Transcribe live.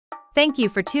Thank you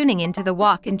for tuning into the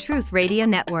Walk in Truth Radio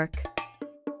Network.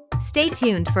 Stay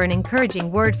tuned for an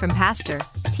encouraging word from Pastor,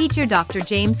 Teacher Dr.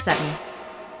 James Sutton.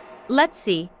 Let's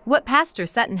see what Pastor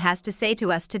Sutton has to say to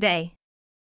us today.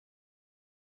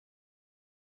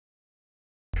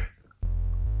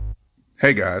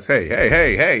 Hey guys,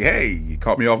 hey, you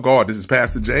caught me off guard. This is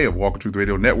Pastor Jay of Walk in Truth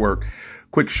Radio Network.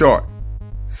 Quick short,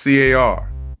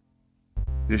 CAR.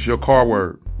 This your car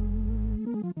word.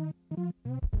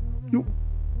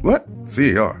 What?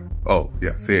 CAR. Oh,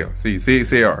 yeah, CAR.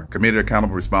 CAR. Committed,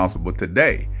 accountable, responsible. But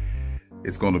today,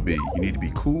 it's going to be, you need to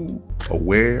be cool,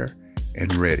 aware,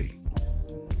 and ready.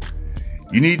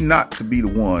 You need not to be the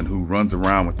one who runs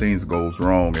around when things goes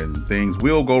wrong, and things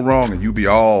will go wrong, and you be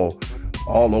all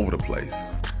over the place.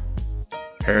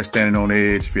 Hair standing on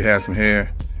edge if you have some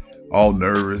hair, all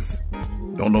nervous,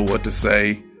 don't know what to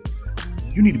say.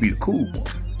 You need to be the cool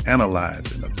one,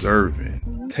 analyzing,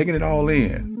 observing, taking it all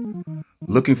in.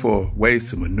 Looking for ways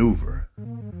to maneuver.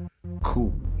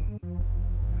 Cool.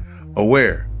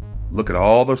 Aware. Look at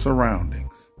all the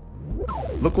surroundings.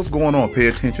 Look what's going on. Pay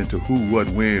attention to who, what,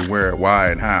 when, where,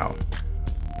 why, and how.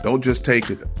 Don't just take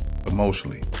it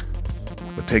emotionally,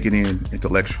 but take it in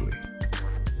intellectually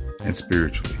and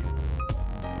spiritually.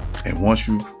 And once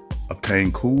you've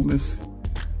obtained coolness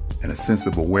and a sense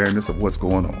of awareness of what's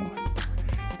going on,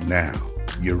 now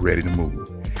you're ready to move.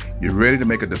 You're ready to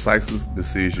make a decisive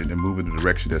decision and move in the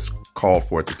direction that's called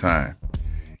for at the time.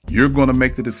 You're going to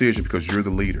make the decision because you're the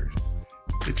leader.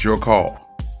 It's your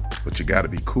call, but you got to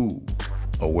be cool,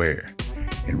 aware,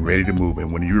 and ready to move.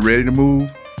 And when you're ready to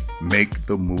move, make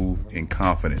the move in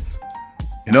confidence.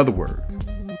 In other words,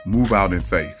 move out in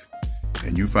faith.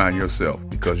 And you find yourself,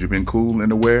 because you've been cool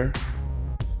and aware,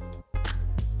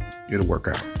 it'll work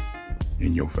out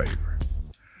in your favor.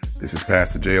 This is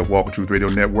Pastor Jay of Walk in Truth Radio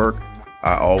Network.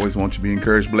 I always want you to be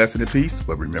encouraged, blessed, and at peace,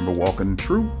 but remember walking in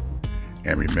truth.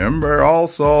 And remember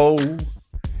also,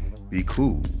 be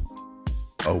cool,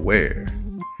 aware,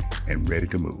 and ready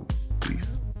to move.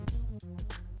 Peace.